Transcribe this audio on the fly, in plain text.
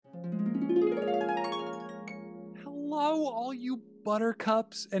all you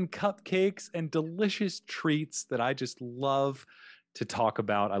buttercups and cupcakes and delicious treats that I just love to talk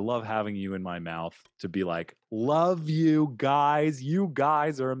about. I love having you in my mouth to be like, love you guys. You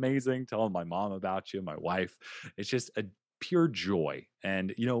guys are amazing. Telling my mom about you, my wife. It's just a pure joy.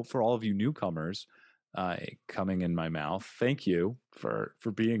 And, for all of you newcomers coming in my mouth, thank you for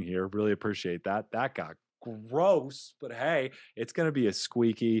being here. Really appreciate that. That got gross, but hey, it's going to be a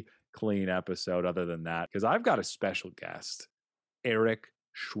squeaky clean episode other than that, because I've got a special guest, Eric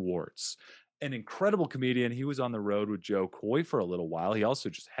Schwartz, an incredible comedian. He was on the road with Joe Coy for a little while. He also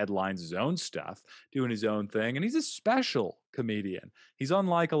just headlines his own stuff, doing his own thing. And he's a special comedian. He's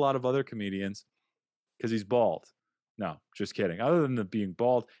unlike a lot of other comedians because he's bald. No, just kidding. Other than being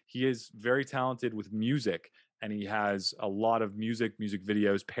bald, he is very talented with music. And he has a lot of music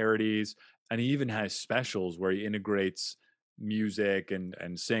videos, parodies. And he even has specials where he integrates music and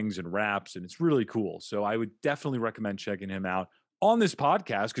sings and raps. And it's really cool. So I would definitely recommend checking him out on this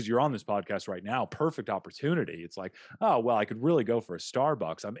podcast, because you're on this podcast right now. Perfect opportunity. It's like, oh, well, I could really go for a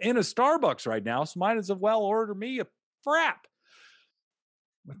Starbucks. I'm in a Starbucks right now, so might as well order me a frap.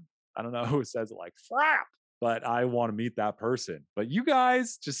 I don't know who says it like frap, but I want to meet that person. But you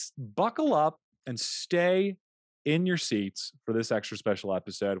guys just buckle up and stay in your seats for this extra special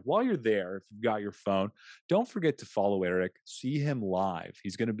episode. While you're there, if you've got your phone, don't forget to follow Eric. See him live.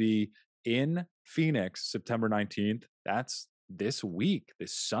 He's going to be in Phoenix, September 19th. That's this week,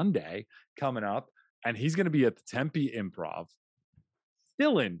 this Sunday coming up. And he's going to be at the Tempe Improv,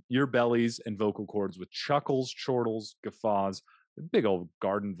 filling your bellies and vocal cords with chuckles, chortles, guffaws, a big old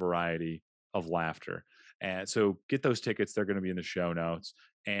garden variety of laughter. And so get those tickets. They're going to be in the show notes.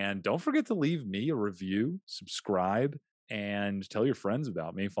 And don't forget to leave me a review, subscribe, and tell your friends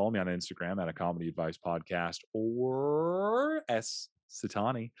about me. Follow me on Instagram at A Comedy Advice Podcast or S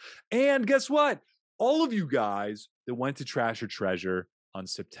Satani. And guess what? All of you guys that went to Trash or Treasure on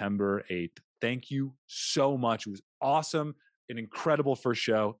September 8th, thank you so much. It was awesome. An incredible first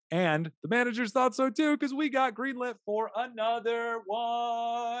show. And the managers thought so too, because we got greenlit for another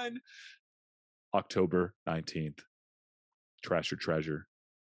one. October 19th, Trash or Treasure.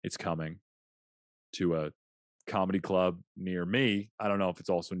 It's coming to a comedy club near me. I don't know if it's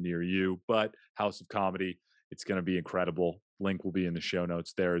also near you, but House of Comedy. It's going to be incredible. Link will be in the show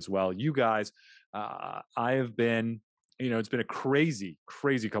notes there as well. You guys, I have been, it's been a crazy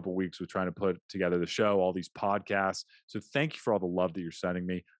couple of weeks with trying to put together the show, all these podcasts. So thank you for all the love that you're sending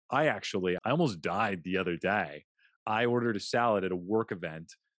me. I almost died the other day. I ordered a salad at a work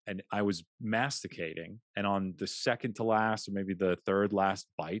event and I was masticating. And on the second to last, or maybe the third last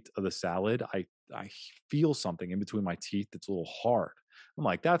bite of the salad, I feel something in between my teeth that's a little hard. I'm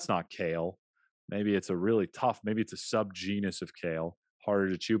like, that's not kale. Maybe it's maybe it's a subgenus of kale, harder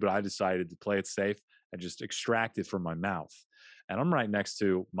to chew, but I decided to play it safe and just extract it from my mouth. And I'm right next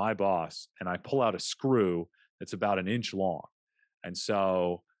to my boss, and I pull out a screw that's about an inch long. And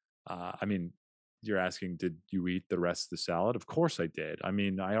so, you're asking, did you eat the rest of the salad? Of course I did.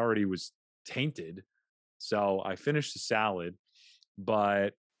 I already was tainted. So I finished the salad,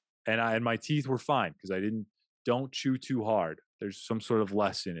 and my teeth were fine because don't chew too hard. There's some sort of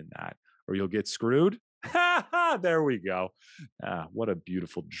lesson in that, or you'll get screwed. There we go. What a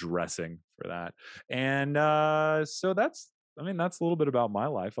beautiful dressing for that. And so that's a little bit about my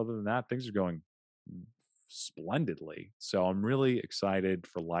life. Other than that, things are going splendidly. So I'm really excited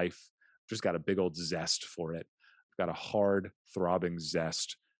for life. Just got a big old zest for it. I've got a hard throbbing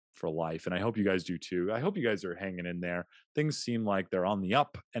zest for life. And I hope you guys do too. I hope you guys are hanging in there. Things seem like they're on the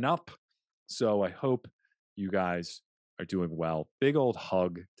up and up. So I hope you guys are doing well. Big old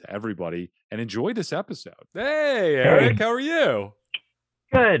hug to everybody and enjoy this episode. Hey, Eric, how are you?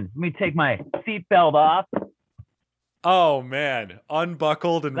 Good. Let me take my seatbelt off. Oh man,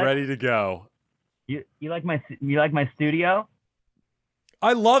 unbuckled and ready to go. You like my studio?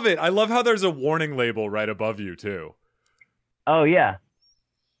 I love it. I love how there's a warning label right above you too. Oh yeah.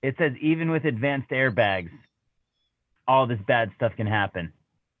 It says even with advanced airbags, all this bad stuff can happen.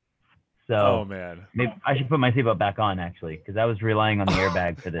 So oh man. Maybe I should put my seatbelt back on actually, because I was relying on the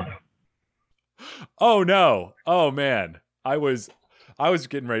airbag for this. Oh no. Oh man. I was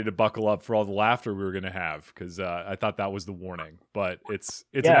getting ready to buckle up for all the laughter we were going to have because I thought that was the warning, but it's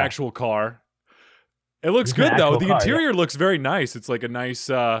an actual car. It looks good though. The interior looks very nice. It's like a nice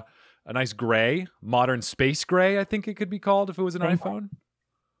gray, modern space gray. I think it could be called if it was an iPhone.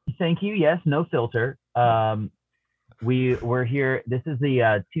 Thank you. Yes, no filter. We're here. This is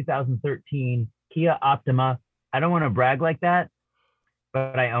the 2013 Kia Optima. I don't want to brag like that,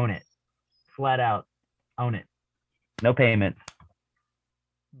 but I own it. Flat out, own it. No payments.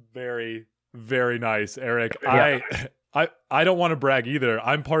 Very, very nice, Eric. Yeah. I don't want to brag either.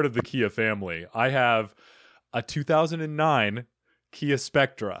 I'm part of the Kia family. I have a 2009 Kia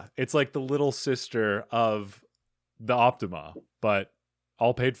Spectra. It's like the little sister of the Optima, but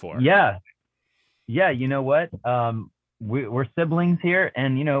all paid for. Yeah. You know what? We're siblings here,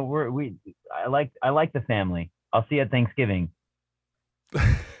 and you know I like the family. I'll see you at Thanksgiving.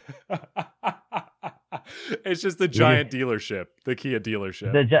 It's just the giant dealership, the Kia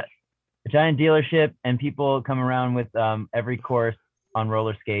dealership. The giant dealership, and people come around with every course on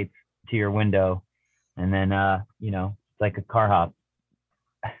roller skates to your window, and then it's like a car hop.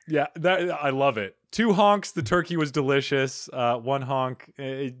 Yeah, I love it. 2 honks, the turkey was delicious. 1 honk,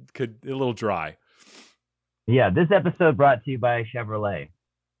 a little dry. Yeah, this episode brought to you by Chevrolet.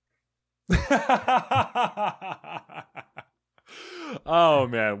 Oh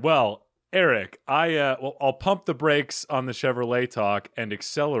man. Well, Eric, I'll pump the brakes on the Chevrolet talk and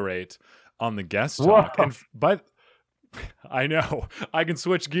accelerate on the guest talk. But I know I can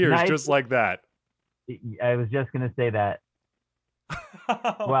switch gears just like that. I was just gonna say that.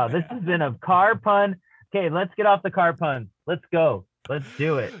 Oh, wow, man. This has been a car pun. Okay, let's get off the car puns. Let's go. Let's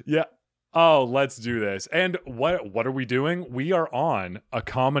do it. Yeah. Oh, let's do this. And what are we doing? We are on a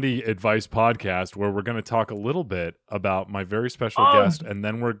comedy advice podcast where we're going to talk a little bit about my very special guest, and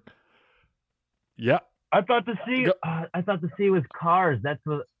then yeah. I thought the C was cars. That's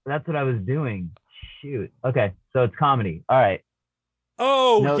what I was doing. Shoot. Okay, so it's comedy. All right.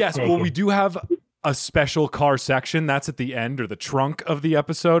 Oh, note yes. Taken. Well, we do have a special car section. That's at the end, or the trunk of the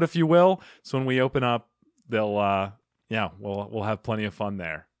episode, if you will. So when we open up, they'll we'll have plenty of fun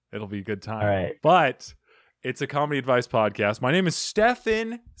there. It'll be a good time. All right. But it's a comedy advice podcast. My name is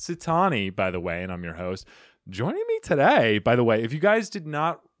Stefan Sitani, by the way, and I'm your host. Joining me today, by the way, if you guys did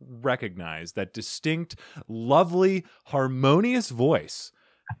not recognize that distinct, lovely, harmonious voice,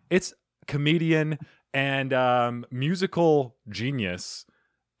 it's comedian and musical genius,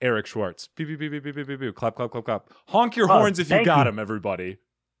 Eric Schwartz. Beep, beep, beep, beep, beep, beep, beep. Clap, clap, clap, clap. Honk your horns if you got them, everybody.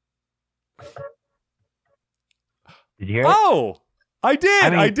 Did you hear it? Oh! I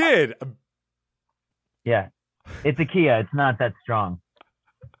did. Yeah, it's a Kia. It's not that strong.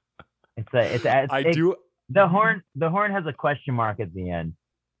 The horn has a question mark at the end.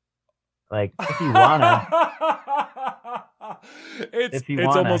 Like, if you wanna.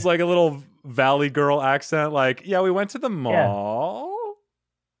 It's almost like a little Valley Girl accent. Like, yeah, we went to the mall.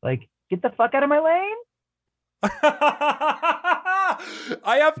 Yeah. Like, get the fuck out of my lane.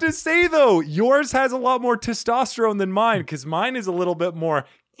 I have to say though, yours has a lot more testosterone than mine, because mine is a little bit more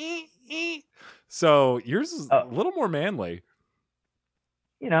so yours is a little more manly.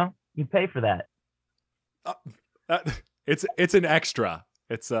 You pay for that. It's an extra.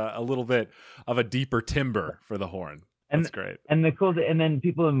 It's a little bit of a deeper timbre for the horn. That's great. And then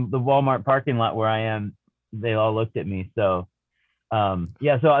people in the Walmart parking lot where I am, they all looked at me. So so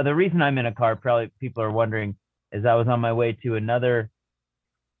the reason I'm in a car, probably people are wondering, is I was on my way to another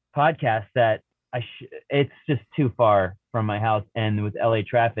podcast that it's just too far from my house, and with LA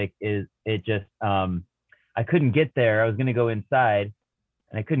traffic I couldn't get there. I was going to go inside,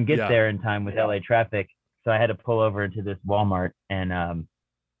 and I couldn't get there in time with LA traffic, so I had to pull over into this Walmart and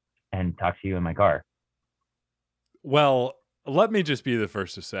talk to you in my car. Well, let me just be the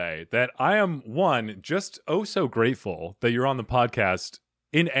first to say that I am just so grateful that you're on the podcast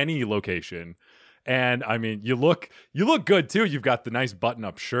in any location. And I mean, you look good too. You've got the nice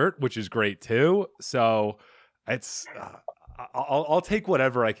button-up shirt, which is great too. So it's I'll take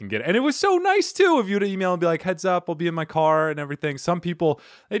whatever I can get. And it was so nice too of you to email and be like, heads up, I'll be in my car and everything. Some people,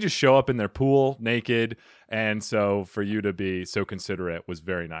 they just show up in their pool naked, and so for you to be so considerate was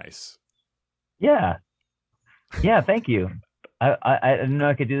very nice. Yeah, thank you. I didn't know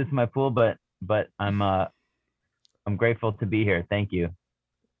I could do this in my pool, but I'm grateful to be here. Thank you.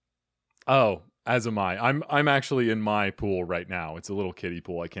 Oh, as am I. I'm actually in my pool right now. It's a little kiddie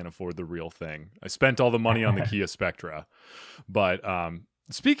pool. I can't afford the real thing. I spent all the money on the Kia Spectra. But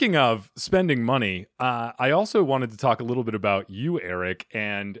speaking of spending money, I also wanted to talk a little bit about you, Eric,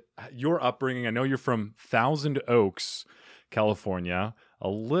 and your upbringing. I know you're from Thousand Oaks, California, a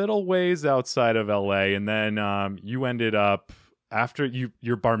little ways outside of LA. And then you ended up, after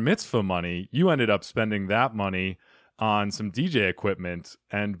your bar mitzvah money, you ended up spending that money on some DJ equipment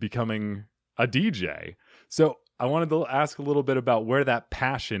and becoming a DJ. So I wanted to ask a little bit about where that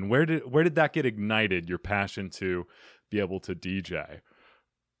passion, where did that get ignited, your passion to be able to DJ?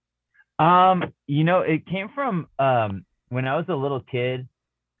 It came from when I was a little kid,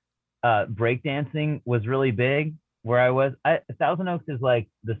 breakdancing was really big where I was. Thousand Oaks is like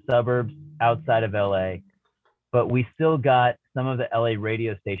the suburbs outside of LA, but we still got some of the LA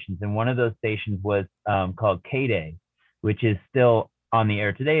radio stations, and one of those stations was called K-Day. which is still on the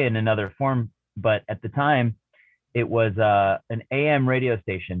air today in another form. But at the time, it was an AM radio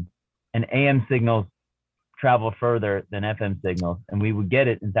station, and AM signals travel further than FM signals, and we would get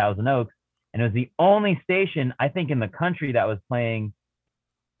it in Thousand Oaks, and it was the only station I think in the country that was playing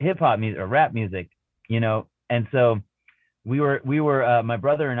hip hop music or rap music, and so we were my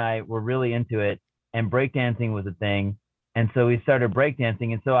brother and I were really into it, and breakdancing was a thing, and so we started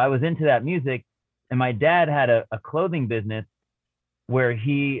breakdancing, and so I was into that music, and my dad had a clothing business where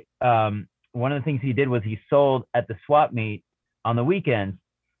he one of the things he did was he sold at the swap meet on the weekends.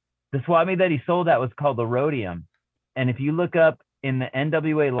 The swap meet that he sold at was called the Rhodium. And if you look up in the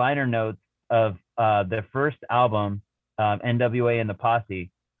NWA liner notes of their first album, NWA and the Posse,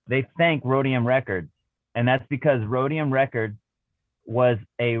 they thank Rhodium Records. And that's because Rhodium Records was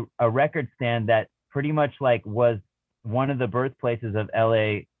a record stand that pretty much like was one of the birthplaces of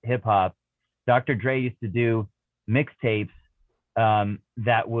LA hip hop. Dr. Dre used to do mixtapes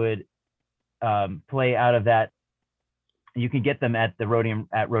that would play out of that. You can get them at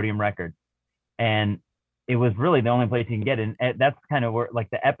Rhodium Records, and it was really the only place you can get it. And that's kind of where like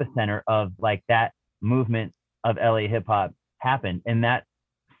the epicenter of like that movement of LA hip hop happened. And that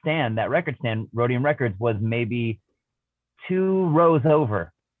record stand, Rhodium Records, was maybe 2 rows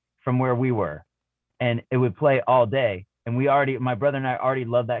over from where we were, and it would play all day. And my brother and I already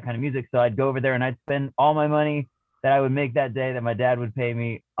loved that kind of music, so I'd go over there and I'd spend all my money that I would make that day that my dad would pay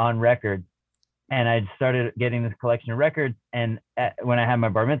me on records. And I started getting this collection of records. And when I had my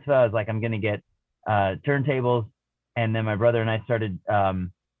bar mitzvah, I was like, I'm going to get turntables. And then my brother and I started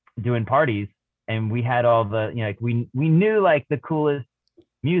doing parties. And we had all the, like we knew like the coolest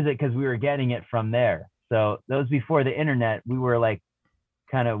music because we were getting it from there. So that was before the internet. We were like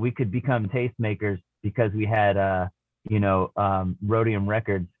we could become tastemakers because we had, Rhodium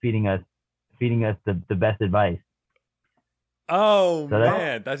Records feeding us the best advice. Oh, so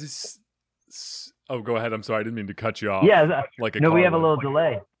man. That is... Oh, go ahead. I'm sorry. I didn't mean to cut you off. Yeah. We have a little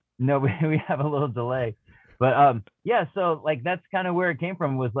delay. No, we have a little delay. But so like that's kind of where it came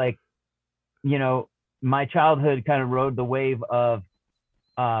from, was like, my childhood kind of rode the wave of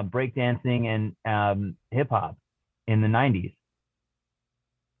breakdancing and hip hop in the 90s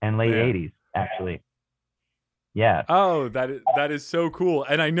and late 80s, actually. Yeah. Oh, that is so cool.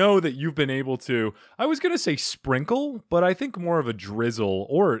 And I know that you've been able to, I was going to say sprinkle, but I think more of a drizzle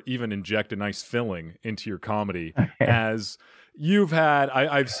or even inject a nice filling into your comedy. As you've had,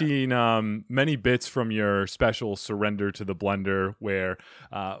 I've seen many bits from your special Surrender to the Blender, where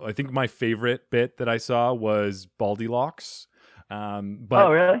I think my favorite bit that I saw was Baldy Locks. Oh,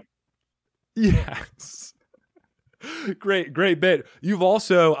 really? Yes. Great bit. You've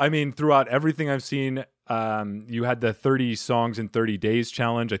also, throughout everything I've seen, you had the 30 songs in 30 days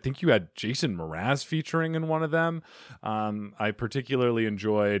challenge. I think you had Jason Mraz featuring in one of them. I particularly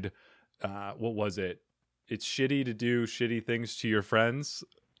enjoyed, what was it? It's shitty to do shitty things to your friends.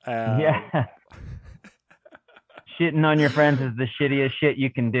 Yeah. Shitting on your friends is the shittiest shit you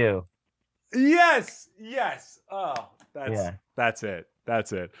can do. Yes. Oh, that's it.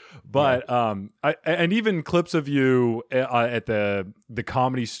 But and even clips of you at the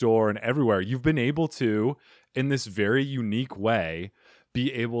Comedy Store and everywhere, you've been able to, in this very unique way,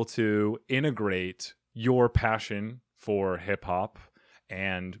 be able to integrate your passion for hip hop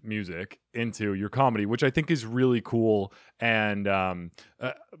and music into your comedy, which I think is really cool. And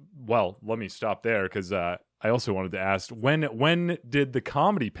well, let me stop there because I also wanted to ask, when did the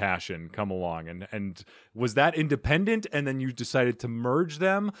comedy passion come along, and was that independent and then you decided to merge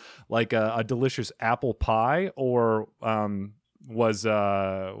them like a delicious apple pie, or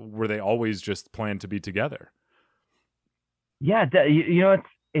were they always just planned to be together? Yeah,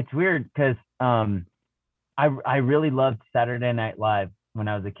 it's weird because I really loved Saturday Night Live when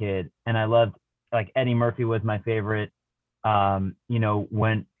I was a kid, and I loved, like, Eddie Murphy was my favorite. When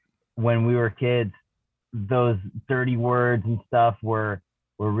we were kids, those dirty words and stuff were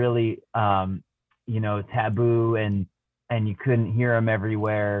really taboo, and you couldn't hear them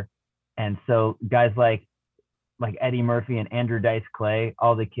everywhere. And so guys like Eddie Murphy and Andrew Dice Clay,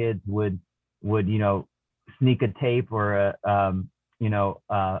 all the kids would sneak a tape or a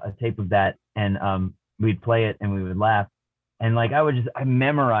tape of that, and we'd play it and we would laugh. And like I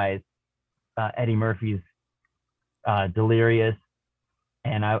memorized Eddie Murphy's Delirious,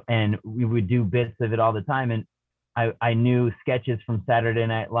 and we would do bits of it all the time. And I knew sketches from Saturday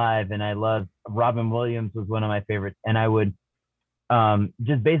Night Live, and I loved Robin Williams was one of my favorites, and I would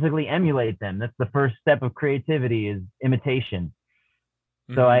just basically emulate them. That's the first step of creativity, is imitation.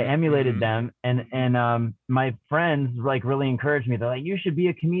 So I emulated them, and my friends like really encouraged me. They're like, "You should be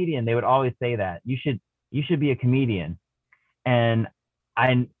a comedian." They would always say that. You should be a comedian. and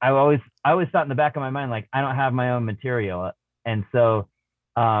I always thought in the back of my mind, like, I don't have my own material. And so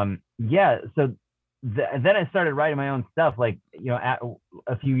yeah, so then I started writing my own stuff, like,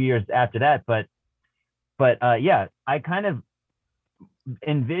 a few years after that. But yeah, I kind of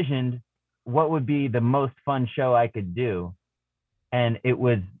envisioned what would be the most fun show I could do, and it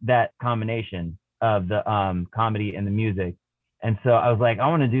was that combination of the comedy and the music. And so I was like, I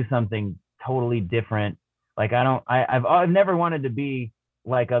want to do something totally different. Like, I've never wanted to be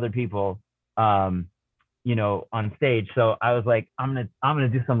like other people, on stage. So I was like, I'm gonna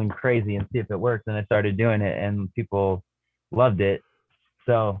do something crazy and see if it works. And I started doing it, and people loved it.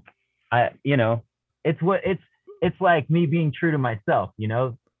 So it's like me being true to myself,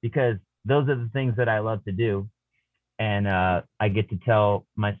 because those are the things that I love to do. And I get to tell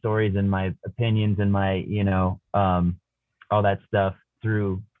my stories and my opinions and my, all that stuff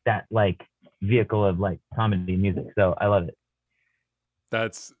through that, like, vehicle of, like, comedy music. So I love it.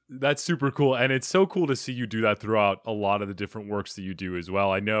 That's super cool. And it's so cool to see you do that throughout a lot of the different works that you do as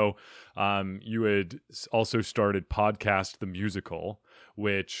well. I know you had also started Podcast the Musical,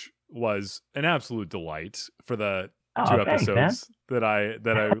 which was an absolute delight for the two episodes that I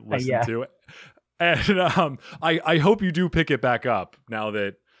listened Yeah. to. And I hope you do pick it back up now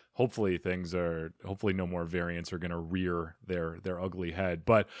that hopefully no more variants are going to rear their ugly head.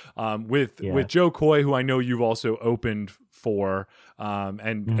 But with Joe Coy, who I know you've also opened for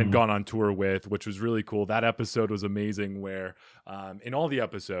and gone on tour with, which was really cool. That episode was amazing, where in all the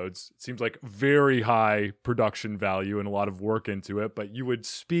episodes, it seems like very high production value and a lot of work into it, but you would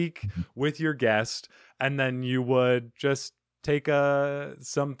speak with your guest and then you would just take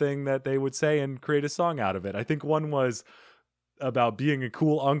something that they would say and create a song out of it. I think one was about being a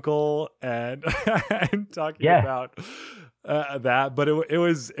cool uncle and and talking about that, but it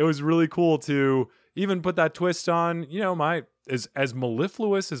was really cool to even put that twist on, as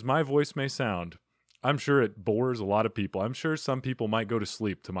mellifluous as my voice may sound. I'm sure it bores a lot of people. I'm sure some people might go to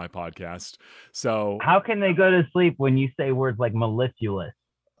sleep to my podcast. So how can they go to sleep when you say words like mellifluous?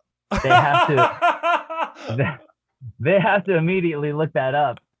 They have to they have to immediately look that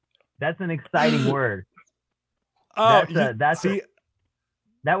up. That's an exciting word. Oh,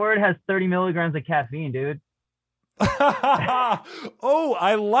 that word has 30 milligrams of caffeine, dude. Oh,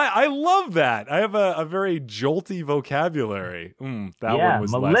 I love that. I have a very jolty vocabulary. That one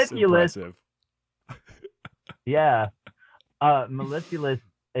was less impressive. Yeah, mellifluous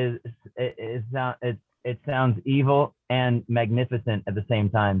it sounds evil and magnificent at the same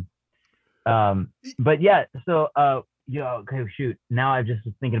time. But yeah, so okay, shoot. Now I just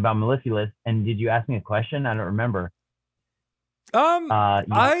was thinking about mellifluous. And did you ask me a question? I don't remember.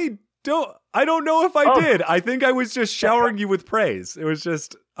 I don't know if I did. I think I was just showering you with praise. It was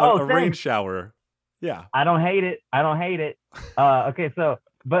just a rain shower. Yeah. I don't hate it. Okay, so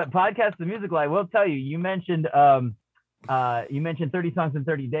but Podcast the Musical, I will tell you, you mentioned 30 songs in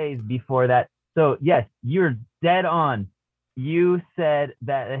 30 days before that. So yes, you're dead on. You said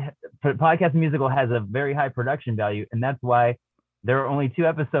that Podcast the Musical has a very high production value, and that's why there are only 2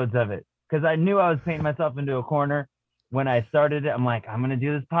 episodes of it. Because I knew I was painting myself into a corner when I started it. I'm like, I'm gonna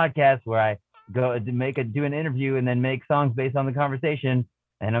do this podcast where I go to do an interview and then make songs based on the conversation,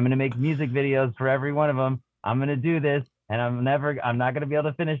 and I'm gonna make music videos for every one of them. I'm gonna do this, and I'm not gonna be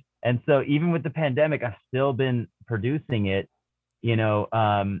able to finish. And so even with the pandemic, I've still been producing it.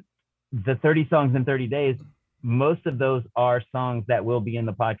 The 30 songs in 30 days. Most of those are songs that will be in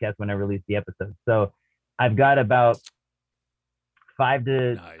the podcast when I release the episode. So I've got about 5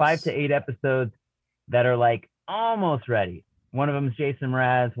 to 8 episodes that are like almost ready. One of them is Jason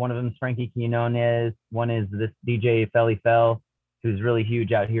Mraz. One of them is Frankie Quinones. One is this DJ Felly Fell, who's really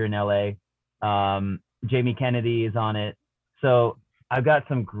huge out here in LA. Jamie Kennedy is on it. So I've got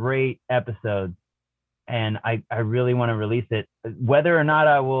some great episodes, and I really want to release it. Whether or not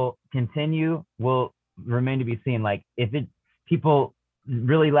I will continue will remain to be seen. Like, if people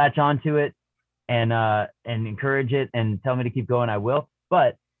really latch onto it and encourage it and tell me to keep going, I will.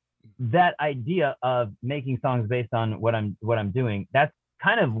 But that idea of making songs based on what I'm doing, that's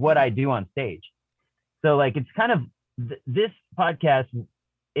kind of what I do on stage. So like, it's kind of this podcast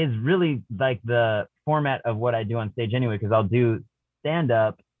is really like the format of what I do on stage anyway, because I'll do stand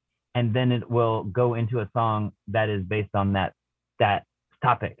up and then it will go into a song that is based on that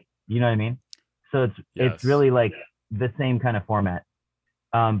topic. You know what I mean? So it's really like the same kind of format.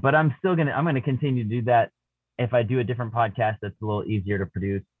 But I'm gonna continue to do that if I do a different podcast that's a little easier to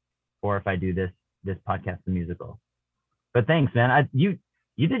produce, or if I do this podcast, the musical. But thanks, man. You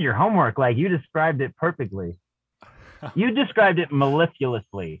did your homework. Like, you described it perfectly. You described it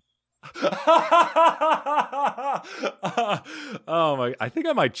mellifluously. Oh my! I think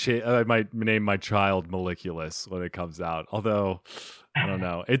I might name my child Moleculus when it comes out. Although I don't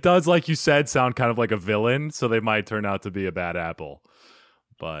know, it does, like you said, sound kind of like a villain, so they might turn out to be a bad apple.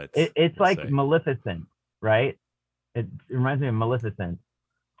 But It's we'll like see. Maleficent, right? It reminds me of Maleficent,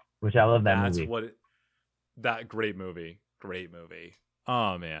 which I love that That's movie. That great movie.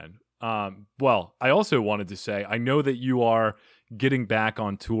 Oh man. Well, I also wanted to say, I know that you are getting back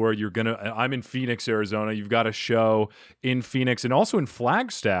on tour. I'm in Phoenix, Arizona. You've got a show in Phoenix and also in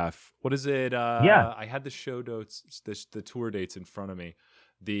Flagstaff. What is it? Yeah. I had the show notes, the tour dates in front of me.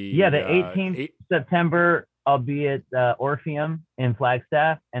 The 18th September, I'll be at Orpheum in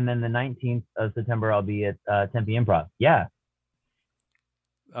Flagstaff, and then the 19th of September, I'll be at Tempe Improv. Yeah.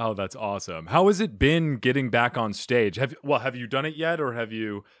 Oh, that's awesome. How has it been getting back on stage? Have you done it yet, or have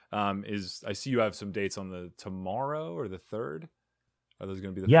you? I see you have some dates on the tomorrow or the 3rd. Are those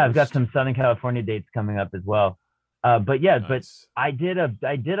going to be the? Yeah, first? I've got some Southern California dates coming up as well. But Nice. I did a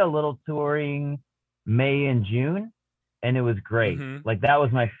little touring May and June, and it was great. Mm-hmm. Like that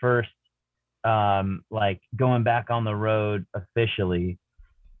was my first like going back on the road officially,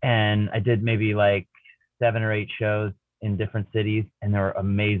 and I did maybe like 7 or 8 shows in different cities, and they were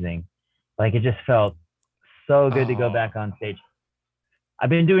amazing. Like it just felt so good to go back on stage. I've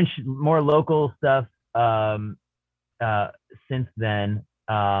been doing more local stuff since then,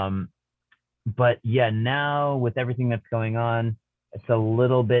 but yeah, now with everything that's going on, it's a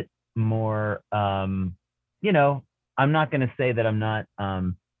little bit more you know, I'm not going to say that I'm not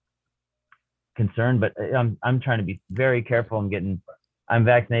concerned, but I'm trying to be very careful. I'm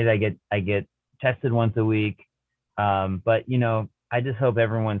vaccinated. I get tested once a week. But you know, I just hope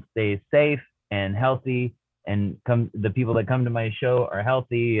everyone stays safe and healthy, and the people that come to my show are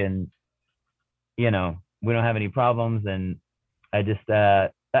healthy, and you know, we don't have any problems. And I just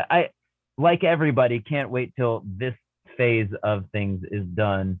I like everybody can't wait till this phase of things is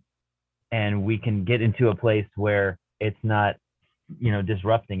done and we can get into a place where it's not, you know,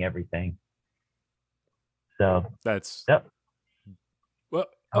 disrupting everything. So that's yep. Well,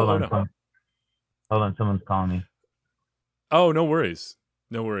 Hold on, someone's calling me. Oh, no worries.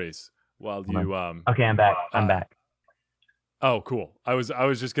 While you okay, I'm back. Oh, cool. I was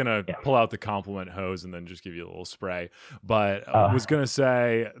just gonna pull out the compliment hose and then just give you a little spray, but I was gonna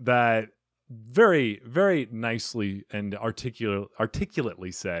say that very, very nicely and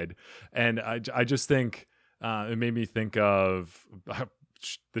articulately said, and I just think it made me think of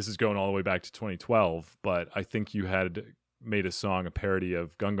this is going all the way back to 2012, but I think you had made a song, a parody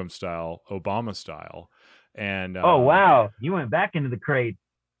of Gangnam Style, Obama Style. And oh wow, you went back into the crate.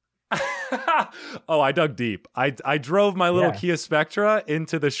 Oh, I dug deep. I drove my little Kia Spectra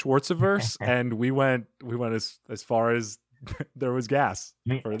into the Schwartziverse, and we went as far as there was gas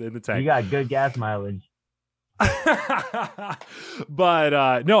in the tank. You got good gas mileage.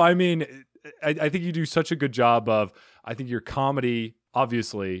 But no, I mean, I think you do such a good job of. I think your comedy,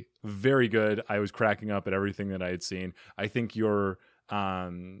 obviously, very good. I was cracking up at everything that I had seen. I think your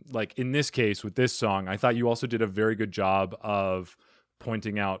like in this case with this song, I thought you also did a very good job of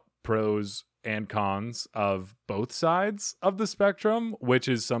pointing out pros and cons of both sides of the spectrum, which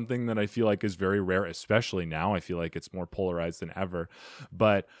is something that I feel like is very rare, especially now. I feel like it's more polarized than ever.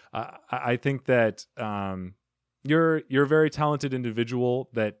 But I think that you're a very talented individual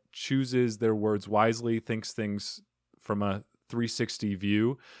that chooses their words wisely, thinks things from a 360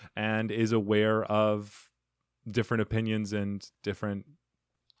 view, and is aware of different opinions and different.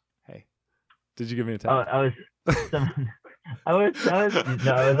 Hey, did you give me a tap? I was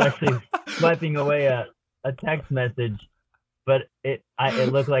actually swiping away a text message, but it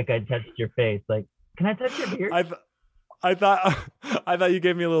looked like I touched your face. Like, can I touch your beard? I thought you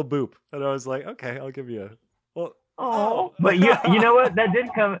gave me a little boop, and I was like, okay, I'll give you a. Well, oh, but you know what? That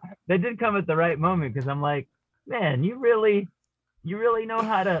did come at the right moment, because I'm like, man, you really know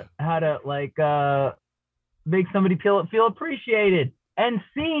how to like make somebody feel appreciated and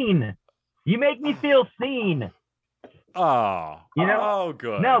seen. You make me feel seen. Oh, you know? Oh,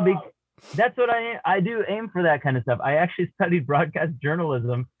 good. No, that's what I do. Aim for that kind of stuff. I actually studied broadcast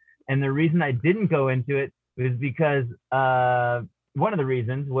journalism, and the reason I didn't go into it was because one of the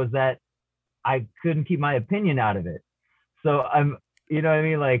reasons was that I couldn't keep my opinion out of it. So you know what I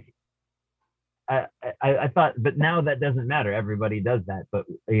mean? Like, I thought, but now that doesn't matter. Everybody does that. But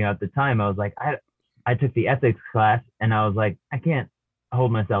you know, at the time, I was like, I took the ethics class, and I was like, I can't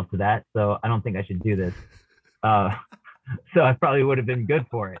hold myself to that, so I don't think I should do this. So I probably would have been good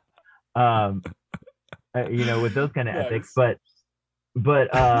for it, you know, with those kind of ethics. But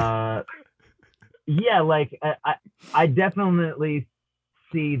yeah, like I definitely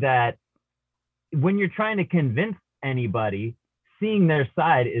see that when you're trying to convince anybody, seeing their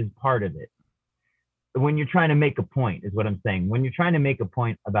side is part of it. When you're trying to make a point is what I'm saying. When you're trying to make a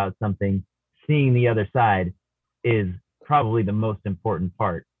point about something, seeing the other side is probably the most important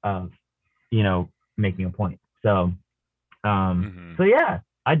part of, making a point. So, so yeah,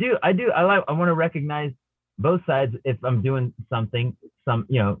 I want to recognize both sides if I'm doing something, some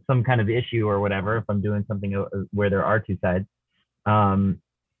kind of issue or whatever, if I'm doing something where there are two sides. Because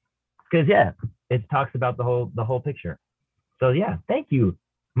it talks about the whole picture. So yeah, thank you.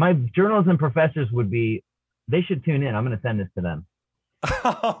 My journalism professors they should tune in. I'm going to send this to them.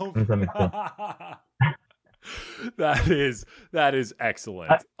 That is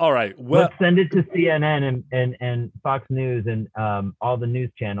excellent. All right. Well, let's send it to CNN and Fox News and all the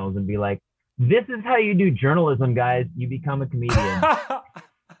news channels and be like, this is how you do journalism, guys. You become a comedian.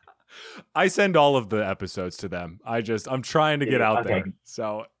 I send all of the episodes to them. I'm trying to get out there.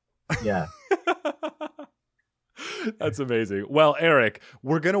 So yeah. That's amazing. Well, Eric,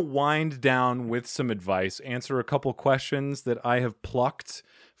 we're going to wind down with some advice, answer a couple questions that I have plucked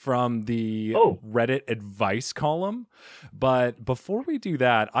from the Reddit advice column. But before we do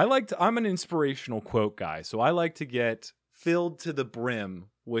that, I'm an inspirational quote guy. So I like to get filled to the brim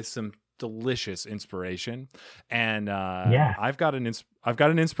with some delicious inspiration. And I've got an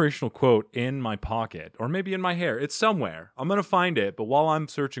inspirational quote in my pocket, or maybe in my hair. It's somewhere. I'm going to find it. But while I'm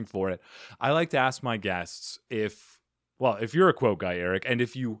searching for it, I like to ask my guests if you're a quote guy, Eric, and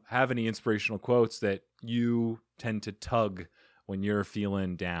if you have any inspirational quotes that you tend to tug when you're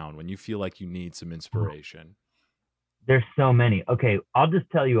feeling down, when you feel like you need some inspiration. There's so many. Okay, I'll just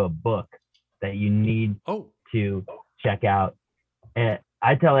tell you a book that you need to check out. And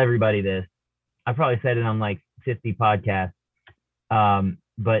I tell everybody this. I probably said it on like 50 podcasts.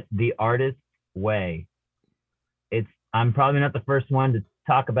 But The Artist's Way. I'm probably not the first one to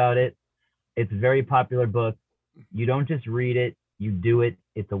talk about it. It's a very popular book. You don't just read it, you do it.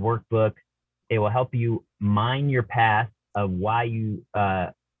 It's a workbook. It will help you mine your past of why you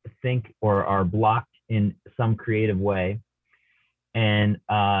think or are blocked in some creative way. And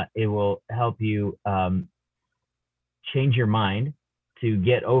it will help you change your mind to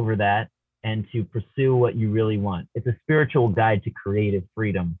get over that and to pursue what you really want. It's a spiritual guide to creative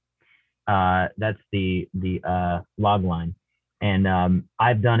freedom. That's the log line. And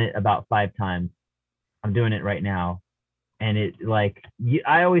I've done it about 5 times. I'm doing it right now. And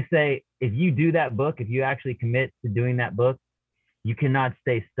I always say, if you do that book, if you actually commit to doing that book, you cannot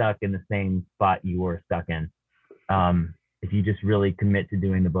stay stuck in the same spot you were stuck in. If you just really commit to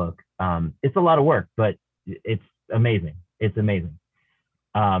doing the book. It's a lot of work, but it's amazing. It's amazing.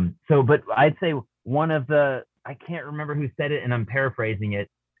 But I'd say I can't remember who said it and I'm paraphrasing it,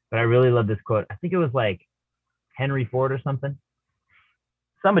 but I really love this quote. I think it was like Henry Ford or something.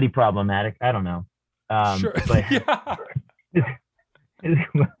 Somebody problematic. I don't know. Sure. But,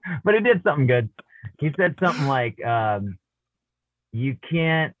 but it did something good. He said something like, you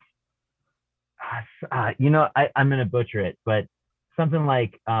can't, I'm going to butcher it, but something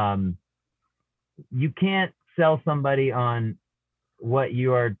like, you can't sell somebody on what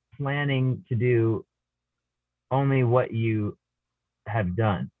you are planning to do, only what you have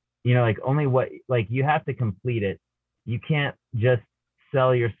done. Only what, you have to complete it. You can't just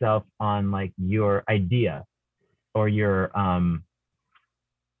sell yourself on your idea or I'm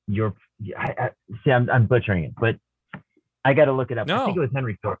butchering it, but I got to look it up. No. I think it was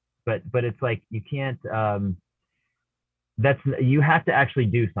Henry Ford, but it's you can't, you have to actually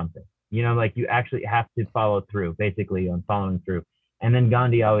do something, you actually have to follow through, basically, on following through. And then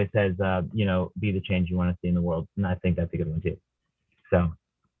Gandhi always says, be the change you want to see in the world. And I think that's a good one too. So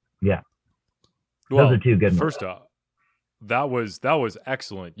yeah, those are 2 good ones. First off, that was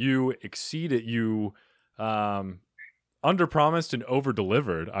excellent. You exceeded, you under-promised and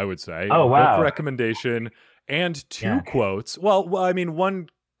over-delivered, I would say. Oh, wow. Book recommendation and 2 quotes. Well, I mean, 1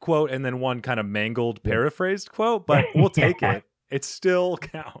 quote and then 1 kind of mangled, paraphrased quote, but we'll take it. It still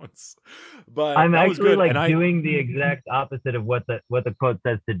counts. But I'm actually doing the exact opposite of what the quote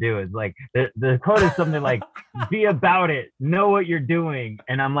says to do. Is the quote is something like, be about it, know what you're doing.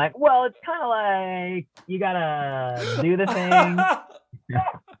 And I'm like, well, it's kind of like, you gotta do the thing.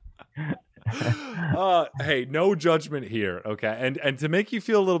 Hey, no judgment here. Okay. And to make you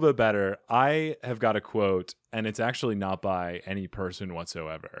feel a little bit better, I have got a quote, and it's actually not by any person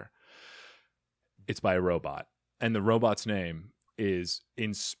whatsoever. It's by a robot. And the robot's name is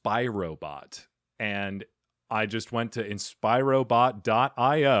Inspirobot. And I just went to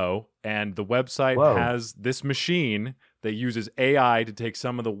inspirobot.io, and the website has this machine that uses AI to take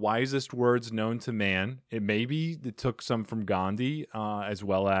some of the wisest words known to man. It took some from Gandhi, as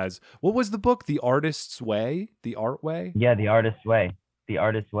well as, what was the book? The Artist's Way? The Art Way? Yeah, The Artist's Way. The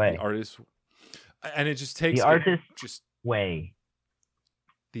Artist's Way. The Artist. And it just takes... The Artist's Way.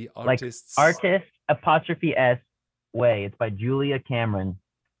 The Artist's... Like artist, apostrophe S, Way. It's by Julia Cameron.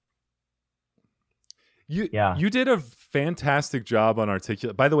 You did a fantastic job on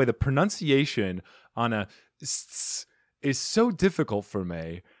articulate. By the way, the pronunciation on a is so difficult for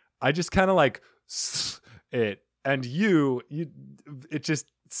me. I just kind of like it, and it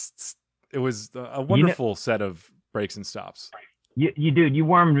was a wonderful set of breaks and stops. You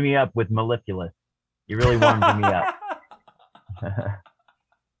warmed me up with mellifluous. You really warmed me up.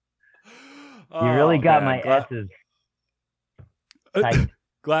 You really got my S's tight.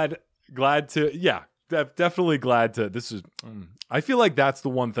 Glad to, yeah. Definitely glad to. This is. I feel like that's the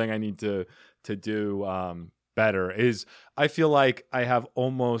one thing I need to do better. Is I feel like I have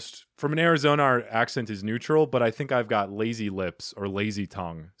almost, from an Arizona, our accent is neutral, but I think I've got lazy lips or lazy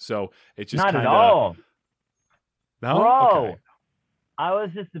tongue. So it's just not kinda, at all. No, bro. okay. I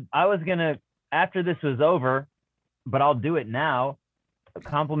was gonna, after this was over, but I'll do it now.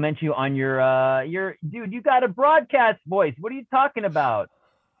 Compliment you on your dude. You got a broadcast voice. What are you talking about?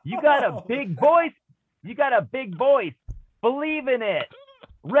 You got a big voice. You got a big voice. Believe in it.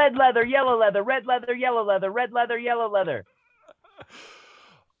 Red leather, yellow leather, red leather, yellow leather, red leather, yellow leather.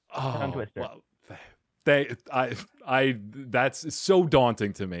 Tongue twister. Well, that's so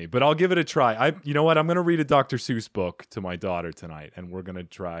daunting to me, but I'll give it a try. You know what? I'm going to read a Dr. Seuss book to my daughter tonight, and we're going to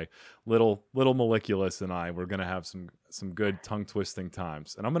try little Moleculus and we're going to have some good tongue twisting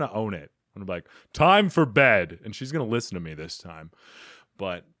times, and I'm going to own it. I'm like, time for bed. And she's going to listen to me this time.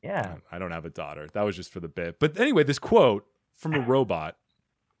 But yeah, I don't have a daughter. That was just for the bit. But anyway, this quote from a robot,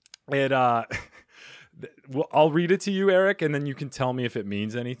 I'll read it to you, Eric, and then you can tell me if it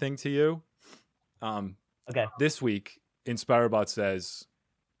means anything to you. Okay. This week, InspireBot says,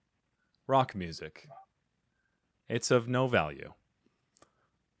 rock music. It's of no value.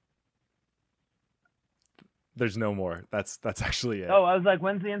 There's no more. That's actually it. Oh, I was like,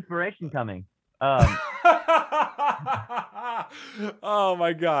 when's the inspiration coming? Oh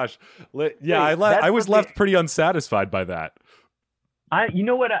my gosh. I was left pretty unsatisfied by that. You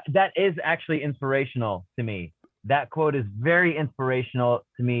know what? That is actually inspirational to me. That quote is very inspirational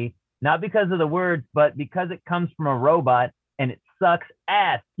to me, not because of the words, but because it comes from a robot and it sucks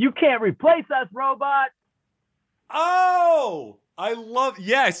ass. You can't replace us, robot. Oh,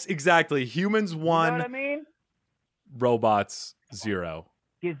 yes, exactly. Humans 1. You know what I mean? Robots 0.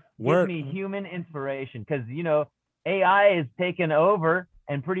 Give me human inspiration, because AI is taking over,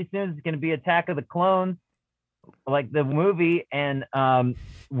 and pretty soon it's going to be Attack of the Clones, like the movie, and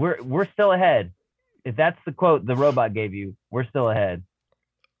we're still ahead. If that's the quote the robot gave you, we're still ahead.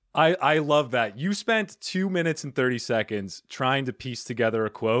 I love that. You spent 2 minutes and 30 seconds trying to piece together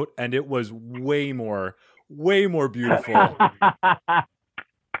a quote, and it was way more beautiful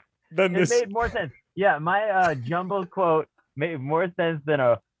than this. It made more sense. Yeah, my jumbled quote made more sense than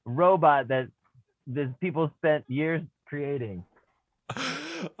a robot that people spent years creating.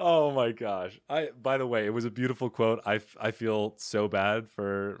 Oh my gosh! By the way, it was a beautiful quote. I feel so bad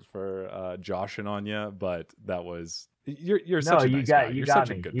for Josh and Anya, but that was you're such a nice guy. You're such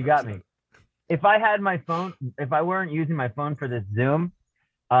a good person. You got me. If I had my phone, if I weren't using my phone for this Zoom,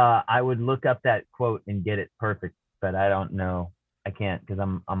 I would look up that quote and get it perfect. But I don't know. I can't because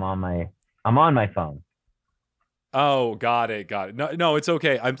I'm on my phone. Oh, got it. No, it's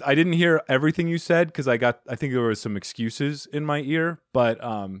okay. I didn't hear everything you said because I think there were some excuses in my ear, but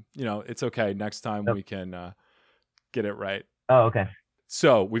it's okay. Next time we can get it right. Oh, okay.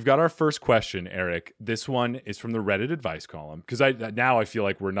 So we've got our first question, Eric. This one is from the Reddit advice column because now I feel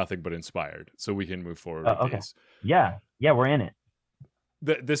like we're nothing but inspired, so we can move forward with these. Yeah, we're in it.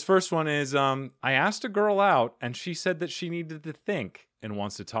 This first one is, I asked a girl out and she said that she needed to think and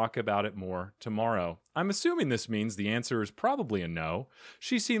wants to talk about it more tomorrow. I'm assuming this means the answer is probably a no.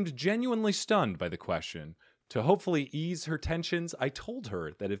 She seemed genuinely stunned by the question. To hopefully ease her tensions, I told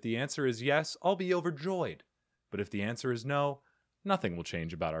her that if the answer is yes, I'll be overjoyed. But if the answer is no, nothing will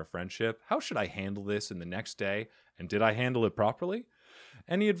change about our friendship. How should I handle this in the next day? And did I handle it properly?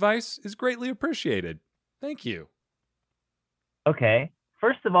 Any advice is greatly appreciated. Thank you. Okay.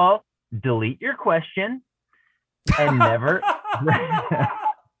 First of all, delete your question and never,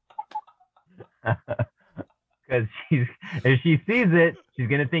 because if she sees it, she's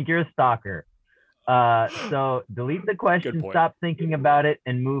gonna think you're a stalker. So delete the question, stop thinking about it,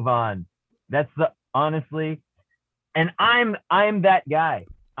 and move on. That's honestly, and I'm that guy.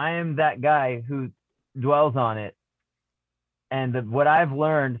 I am that guy who dwells on it And what I've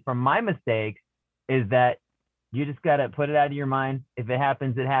learned from my mistakes is that you just got to put it out of your mind. If it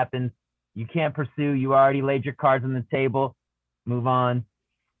happens, it happens. You can't pursue. You already laid your cards on the table. Move on.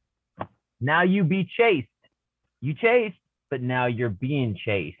 Now you be chased. You chased, but now you're being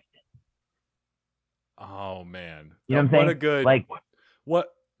chased. Oh man. You know what I'm saying? What a good like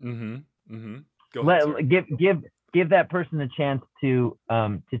what Go ahead, sir. give that person a chance to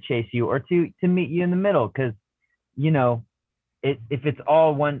chase you or to meet you in the middle, because you know if it's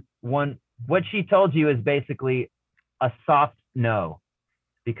all one what she told you is basically a soft no,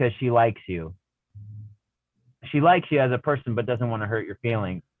 because she likes you. She likes you as a person, but doesn't want to hurt your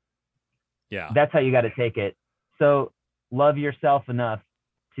feelings. Yeah. That's how you got to take it. So love yourself enough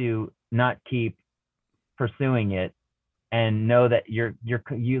to not keep pursuing it, and know that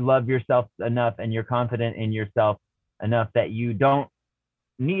you love yourself enough and you're confident in yourself enough that you don't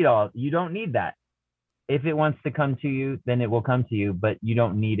need that. If it wants to come to you, then it will come to you, but you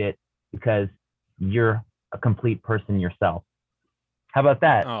don't need it because you're a complete person yourself. How about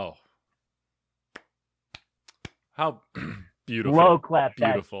that? Oh, how beautiful. Low clap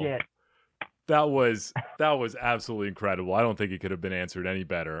beautiful. that shit. That was absolutely incredible. I don't think it could have been answered any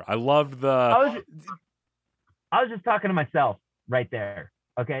better. I loved the I was just talking to myself right there.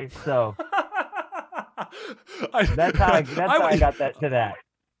 Okay, so that's how I got to that.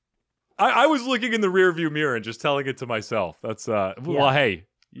 I was looking in the rearview mirror and just telling it to myself. That's well, hey,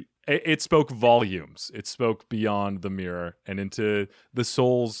 it spoke volumes. It spoke beyond the mirror and into the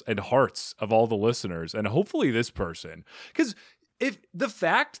souls and hearts of all the listeners, and hopefully this person. Because if the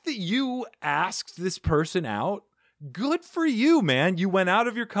fact that you asked this person out, good for you, man. You went out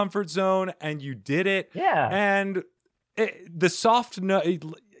of your comfort zone and you did it. Yeah. And the soft no,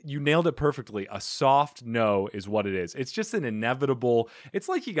 you nailed it perfectly. A soft no is what it is. It's just an inevitable. It's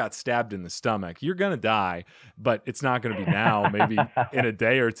like you got stabbed in the stomach. You're going to die, but it's not going to be now, maybe in a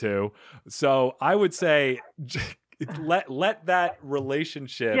day or two. So I would say let that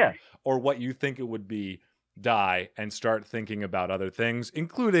relationship or what you think it would be die and start thinking about other things,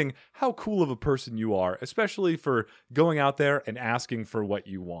 including how cool of a person you are, especially for going out there and asking for what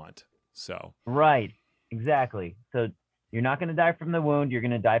you want. So right, exactly. So you're not going to die from the wound, you're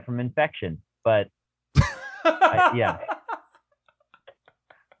going to die from infection. But yeah,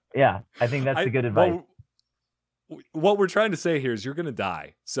 I think that's the good advice. What we're trying to say here is you're going to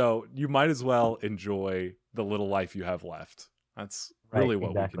die, so you might as well enjoy the little life you have left. That's really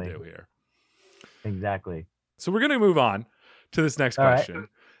what we can do here. Exactly. So we're going to move on to this next question.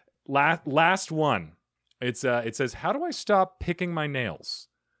 Right. Last one. It says, how do I stop picking my nails?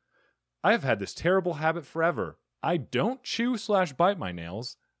 I have had this terrible habit forever. I don't chew/bite my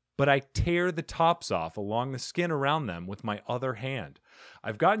nails, but I tear the tops off along the skin around them with my other hand.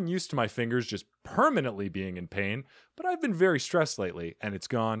 I've gotten used to my fingers just permanently being in pain, but I've been very stressed lately, and it's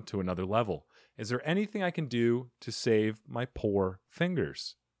gone to another level. Is there anything I can do to save my poor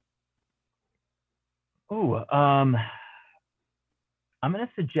fingers? Ooh, I'm going to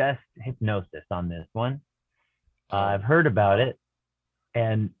suggest hypnosis on this one. I've heard about it,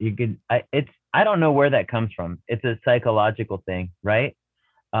 and you can. I don't know where that comes from. It's a psychological thing, right?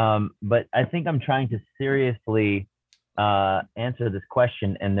 But I think I'm trying to seriously answer this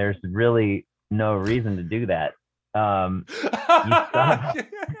question, and there's really no reason to do that.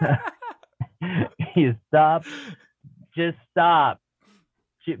 You stop. Just stop.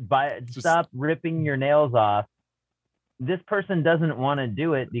 Stop ripping your nails off. This person doesn't want to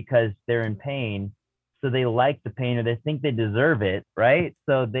do it because they're in pain, so they like the pain or they think they deserve it, right?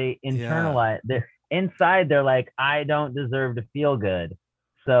 So they internalize. They're inside. They're like, I don't deserve to feel good,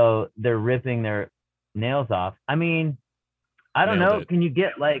 so they're ripping their nails off. I mean, I don't know. Can you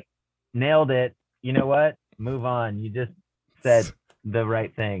get nailed it? You know what? Move on. You just said the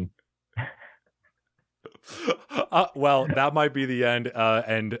right thing. Well, that might be the end.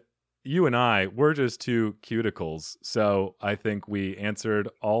 And you and I, we're just two cuticles. So I think we answered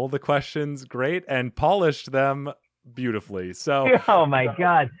all the questions great and polished them beautifully. So, oh my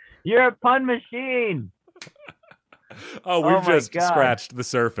God, you're a pun machine. We've just scratched the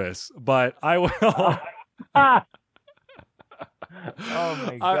surface, but I will. Oh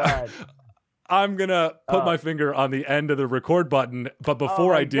my God. I'm going to put my finger on the end of the record button. But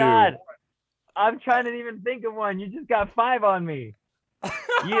before I do. God. I'm trying to even think of one. You just got 5 on me.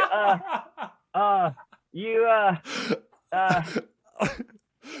 You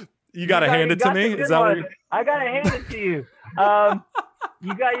gotta hand it to me? Is that what I gotta hand it to you.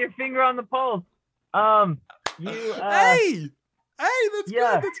 You got your finger on the pulse. Hey, that's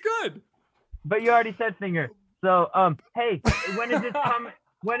good. That's good. But you already said finger. So hey, when is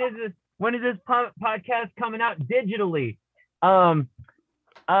this podcast coming out digitally?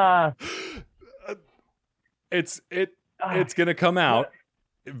 It's gonna come out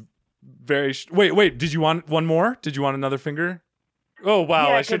wait, did you want one more? Did you want another finger? Oh wow,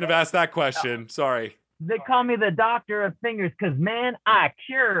 Yeah, I shouldn't have asked that question. Sorry. They call me the doctor of fingers because, man, I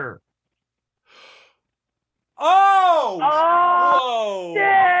cure. Oh!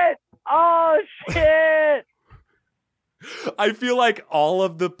 Shit! Oh shit! I feel like all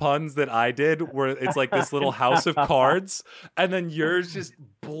of the puns that I did were, it's like this little house of cards, and then yours just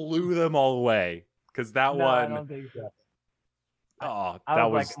blew them all away. Because that one, I don't think so. oh, I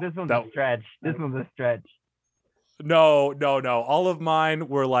that was was like, this one's a stretch. This one's a stretch. No. All of mine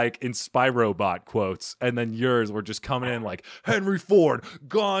were like in Spyrobot quotes, and then yours were just coming in like Henry Ford,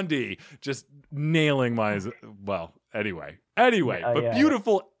 Gandhi, just nailing my. Well, anyway, but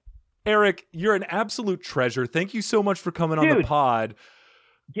beautiful. Eric, you're an absolute treasure. Thank you so much for coming on the pod.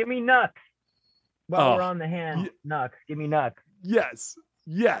 Give me Nux. While we're on the hand, Nux. Give me Nux. Yes.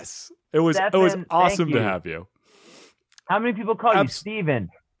 It was awesome to have you. How many people call you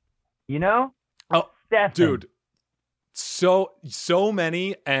Steven? You know? Oh, Stephen. Dude. So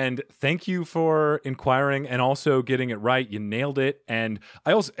many, and thank you for inquiring and also getting it right. You nailed it. And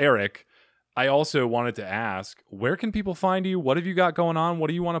Eric, I also wanted to ask, where can people find you? What have you got going on? What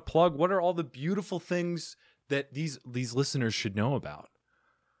do you want to plug? What are all the beautiful things that these listeners should know about?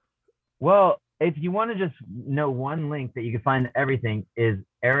 Well, if you want to just know one link that you can find everything is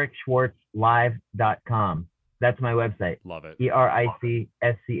ericschwartzlive.com. That's my website. Love it.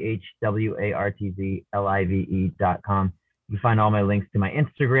 EricSchwartzlive.com. You find all my links to my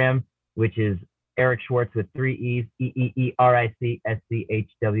Instagram, which is Eric Schwartz with 3 E's,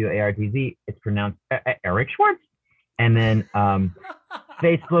 EEERICSCHWARTZ. It's pronounced Eric Schwartz. And then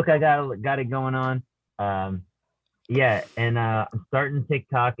Facebook, I got it going on. I'm starting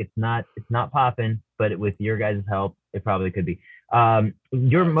TikTok. It's not popping, but with your guys' help, it probably could be.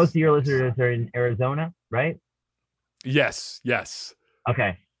 Most of your listeners are in Arizona, right? Yes.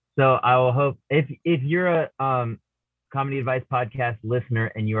 Okay. So I will hope if you're a Comedy Advice Podcast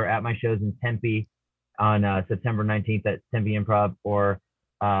listener and you are at my shows in Tempe on September 19th at Tempe Improv, or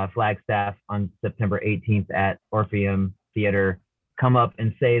Flagstaff on September 18th at Orpheum Theater, come up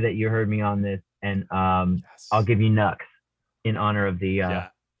and say that you heard me on this, and I'll give you Nux in honor of the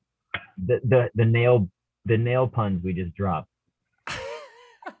nail puns we just dropped.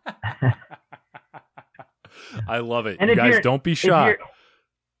 I love it. And you guys don't be shy.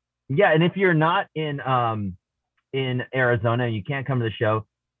 And if you're not in Arizona, you can't come to the show.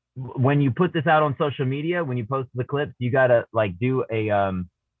 When you put this out on social media, when you post the clips, you gotta do a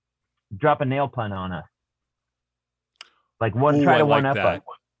drop a nail pun on us. Like try to one up us.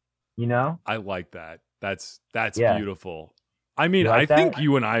 You know? I like that. That's beautiful. I mean, I think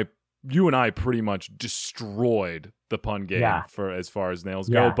you and I pretty much destroyed the pun game for as far as nails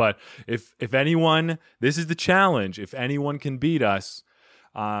go. But if anyone, this is the challenge. If anyone can beat us,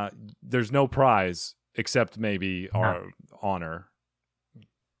 there's no prize except maybe our honor.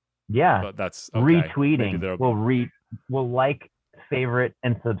 Yeah, but that's okay. Retweeting. We'll like, favorite,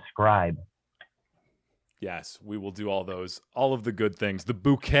 and subscribe. Yes, we will do all of the good things. The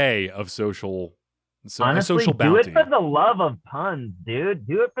bouquet of social. Honestly, social bounty. Do it for the love of puns, dude.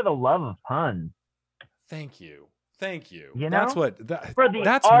 Do it for the love of puns. Thank you. You know? That's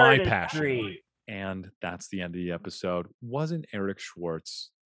my passion. And that's the end of the episode. Wasn't Eric Schwartz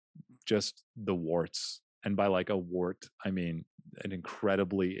just the warts? And by like a wart, I mean an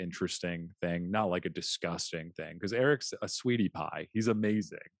incredibly interesting thing, not like a disgusting thing. Because Eric's a sweetie pie. He's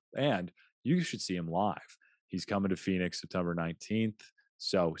amazing. And you should see him live. He's coming to Phoenix September 19th.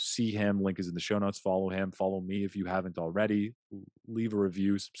 So see him. Link is in the show notes. Follow him. Follow me if you haven't already. Leave a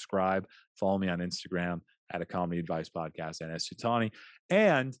review. Subscribe. Follow me on Instagram at A Comedy Advice Podcast and Sutani.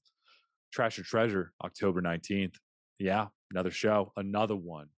 And Trash or Treasure, October 19th. Yeah, another show. Another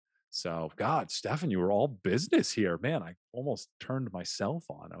one. So, God, Stefan, you were all business here. Man, I almost turned myself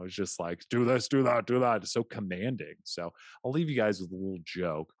on. I was just like, do this, do that, do that. It's so commanding. So I'll leave you guys with a little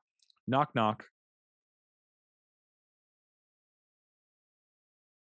joke. Knock, knock.